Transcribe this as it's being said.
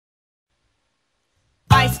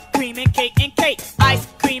cream and cake and cake. Ice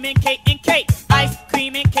cream and cake and cake. Ice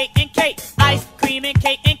cream and cake and cake. Ice cream and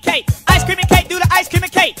cake and cake. Ice cream and cake, do the ice cream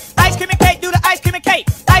and cake. Ice cream and cake, do the ice cream and cake.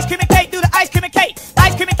 Ice cream and cake, do the ice cream and cake.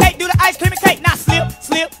 Ice cream and cake, do the ice cream and cake. Now slip,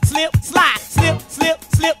 slip, slip, slide. Slip, slip,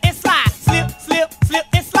 slip and slide. Slip, slip, slip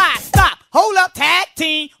and slide. Stop. Hold up, tag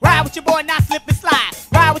team. Ride with your boy, now slip and slide.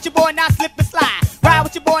 Ride with your boy, now slip and slide. Ride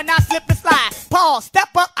with your boy, now slip and slide. Pause, step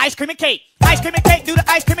up, ice cream and cake. Ice cream and cake, do the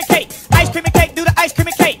ice cream and cake. Ice cream and cake, do the ice cream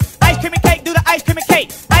and cake. Ice cream and cake, do the ice cream and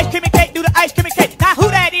cake. Ice cream and cake, do the ice cream and cake. Now who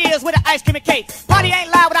that is with the ice cream and cake? Party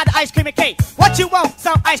ain't loud without the ice cream and cake. What you want?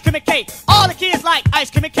 Some ice cream and cake. All the kids like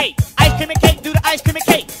ice cream and cake. Ice cream and cake, do the ice cream and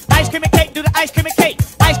cake. Ice cream and cake, do the ice cream and cake.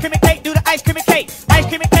 Ice cream and cake, do the ice cream and cake. Ice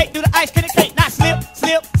cream and cake, do the ice cream and cake. Now slip,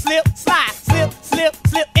 slip, slip, slide. Slip, slip,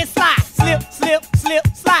 slip and slide. Slip, slip, slip,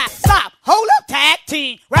 slide. Stop. Hold up, tag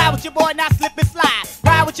team. Ride with your boy, now slip and slide.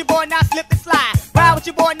 Ride with your boy, now slip and slide. Ride with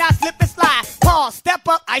your boy, now slip and slide. Pause, step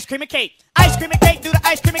up, ice cream and cake. Ice cream and cake, do the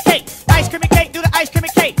ice cream and cake. Ice cream and cake, do the ice cream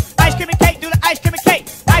and cake. Ice cream and cake, do the ice cream and cake.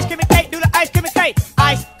 Ice cream and cake, do the ice cream and cake.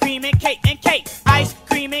 Ice cream and cake and cake. Ice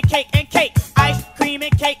cream and cake and cake. Ice cream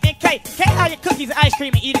and cake and cake. Can't have your cookies and ice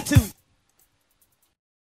cream and eat it too.